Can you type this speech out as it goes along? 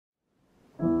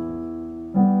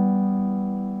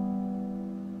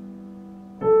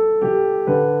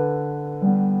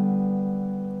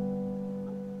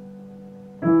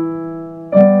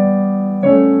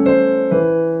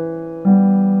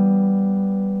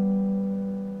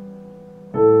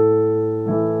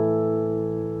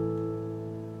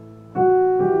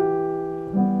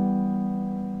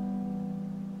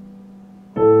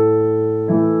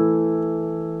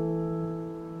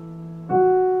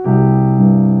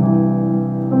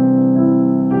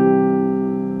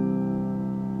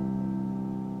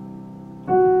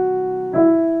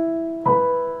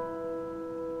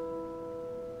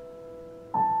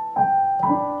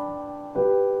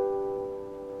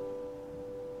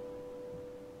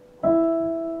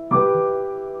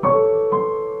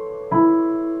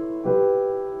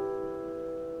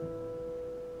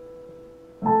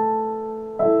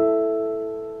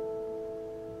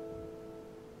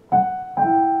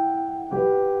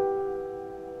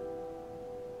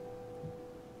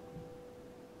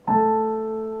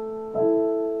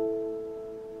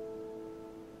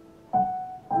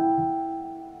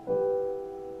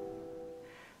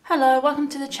Hello, welcome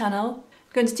to the channel.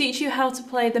 I'm going to teach you how to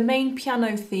play the main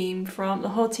piano theme from The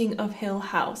Haunting of Hill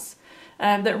House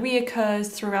that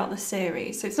reoccurs throughout the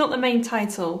series. So it's not the main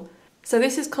title. So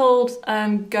this is called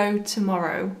Go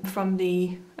Tomorrow from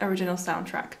the original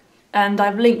soundtrack. And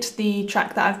I've linked the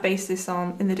track that I've based this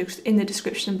on in the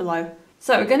description below.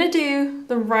 So we're going to do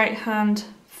the right hand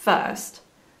first.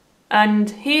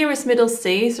 And here is middle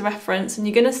C as a reference, and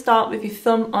you're going to start with your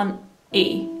thumb on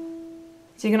E.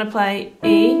 So you're going to play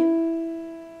E,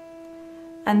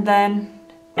 and then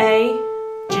A,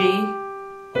 G,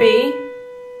 B,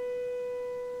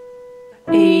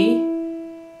 E,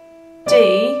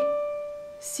 D,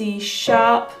 C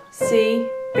sharp, C,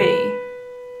 B.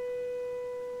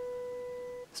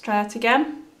 Let's try that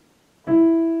again.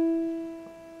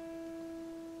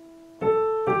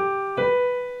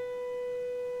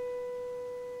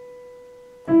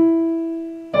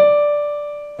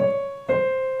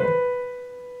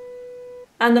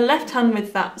 And the left hand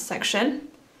with that section,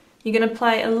 you're going to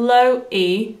play a low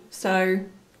E, so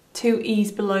 2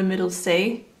 E's below middle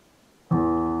C,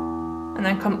 and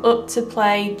then come up to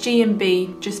play G and B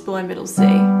just below middle C.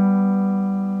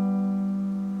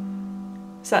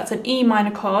 So that's an E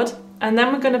minor chord, and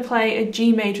then we're going to play a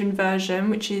G major inversion,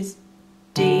 which is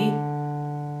D,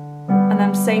 and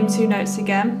then same 2 notes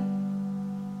again.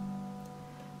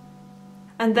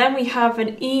 And then we have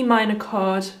an E minor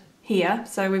chord here,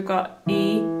 so we've got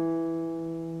E,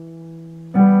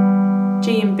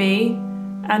 G and B,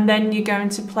 and then you're going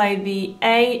to play the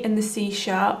A and the C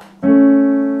sharp,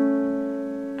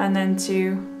 and then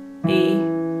to E,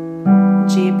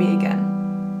 G and B again.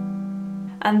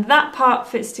 And that part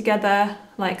fits together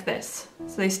like this.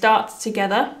 So they start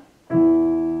together.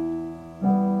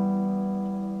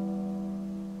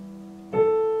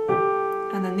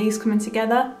 And then these coming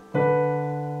together.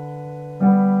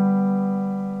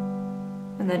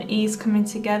 And then E's coming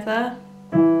together,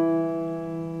 and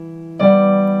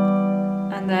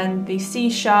then the C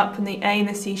sharp and the A and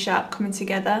the C sharp coming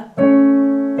together,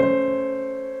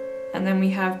 and then we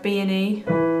have B and E.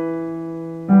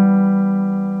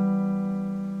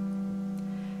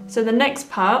 So the next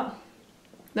part,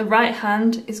 the right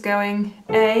hand is going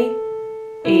A,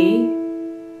 E,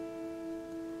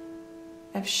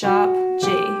 F sharp, G,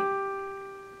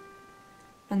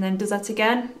 and then does that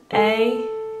again, A,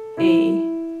 E,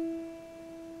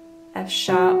 F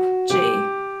sharp, G.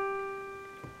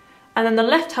 And then the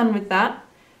left hand with that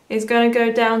is going to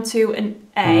go down to an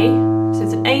A, so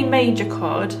it's an A major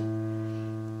chord,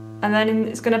 and then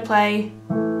it's going to play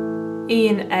E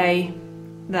and A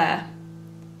there.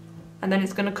 And then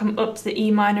it's going to come up to the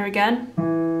E minor again,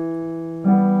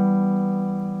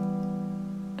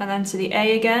 and then to the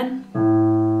A again.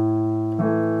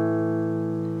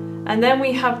 And then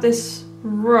we have this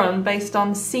run based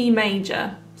on C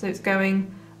major, so it's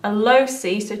going a low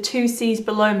C, so 2 C's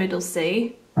below middle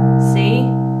C, C,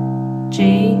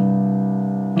 G,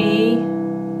 E,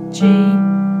 G,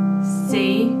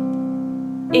 C,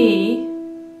 E,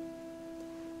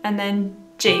 and then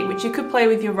G, which you could play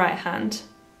with your right hand,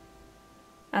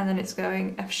 and then it's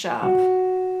going F sharp.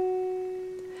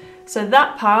 So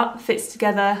that part fits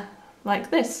together like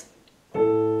this.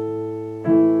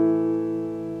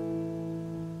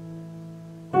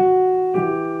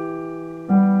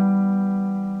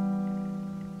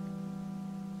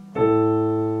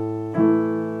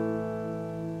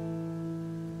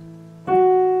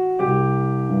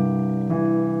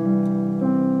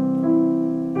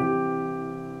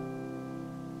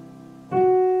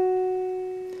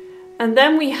 And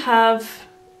then we have,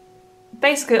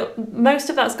 basically, most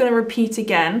of that's going to repeat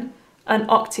again, an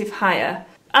octave higher.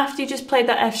 After you just played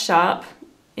that F sharp,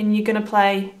 and you're going to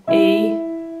play E,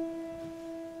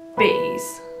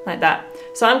 B's, like that.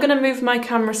 So I'm going to move my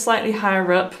camera slightly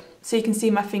higher up, so you can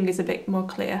see my fingers a bit more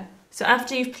clear. So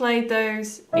after you've played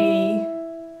those E,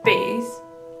 B's,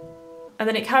 and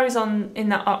then it carries on in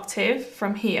that octave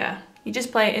from here, you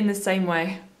just play it in the same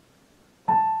way.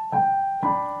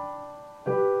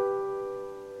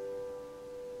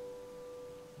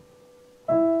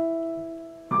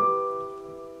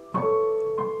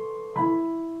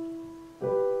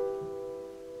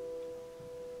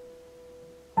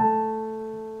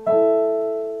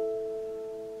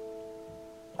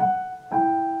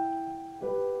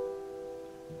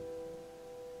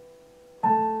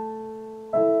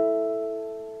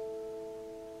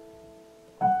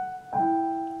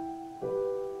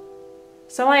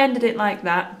 So I ended it like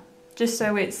that, just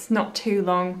so it's not too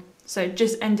long. So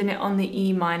just ending it on the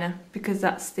E minor, because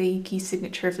that's the key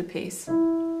signature of the piece.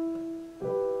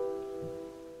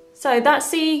 So that's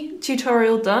the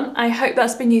tutorial done. I hope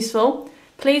that's been useful.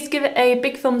 Please give it a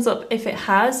big thumbs up if it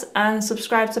has, and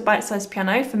subscribe to Bitesize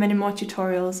Piano for many more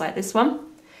tutorials like this one.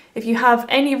 If you have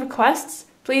any requests,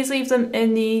 please leave them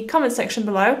in the comment section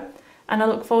below, and I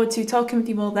look forward to talking with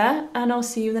you all there, and I'll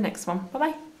see you in the next one. Bye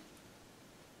bye.